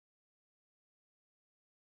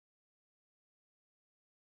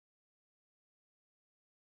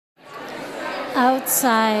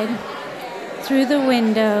Outside, through the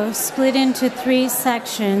window, split into 3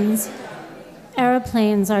 sections,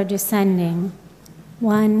 aeroplanes are descending,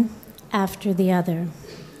 one after the other.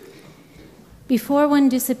 Before one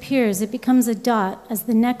disappears, it becomes a dot, as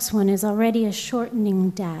the next one is already a shortening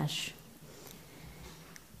dash.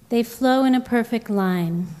 They flow in a perfect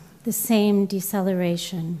line, the same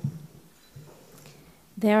deceleration.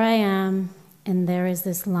 There I am, and there is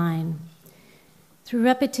this line. Through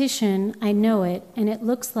repetition, I know it, and it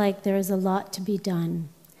looks like there is a lot to be done,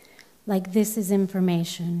 like this is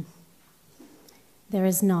information. There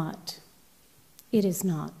is not. It is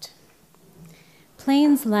not.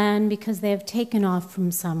 Planes land because they have taken off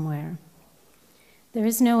from somewhere. There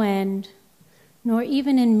is no end, nor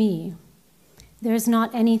even in me. There is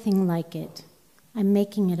not anything like it. I'm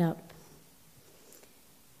making it up.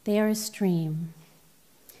 They are a stream.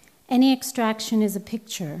 Any extraction is a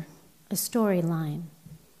picture, a storyline,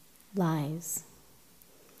 lies.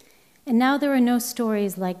 And now there are no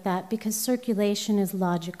stories like that because circulation is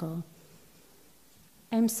logical.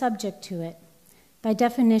 I am subject to it. By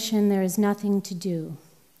definition, there is nothing to do.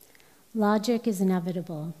 Logic is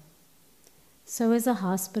inevitable. So is a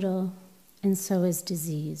hospital, and so is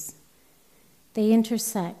disease. They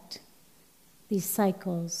intersect, these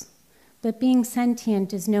cycles, but being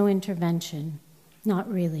sentient is no intervention,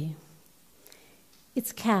 not really.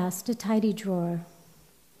 It's cast, a tidy drawer.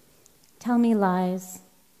 Tell me lies,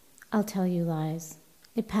 I'll tell you lies.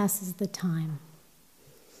 It passes the time.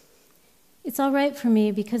 It's all right for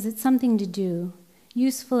me because it's something to do,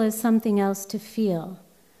 useful as something else to feel,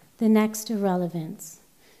 the next irrelevance,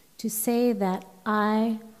 to say that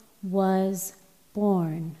I was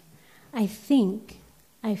born, I think,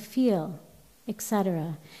 I feel,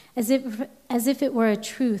 etc., as if it were a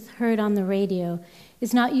truth heard on the radio,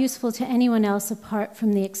 is not useful to anyone else apart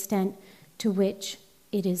from the extent to which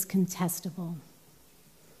it is contestable.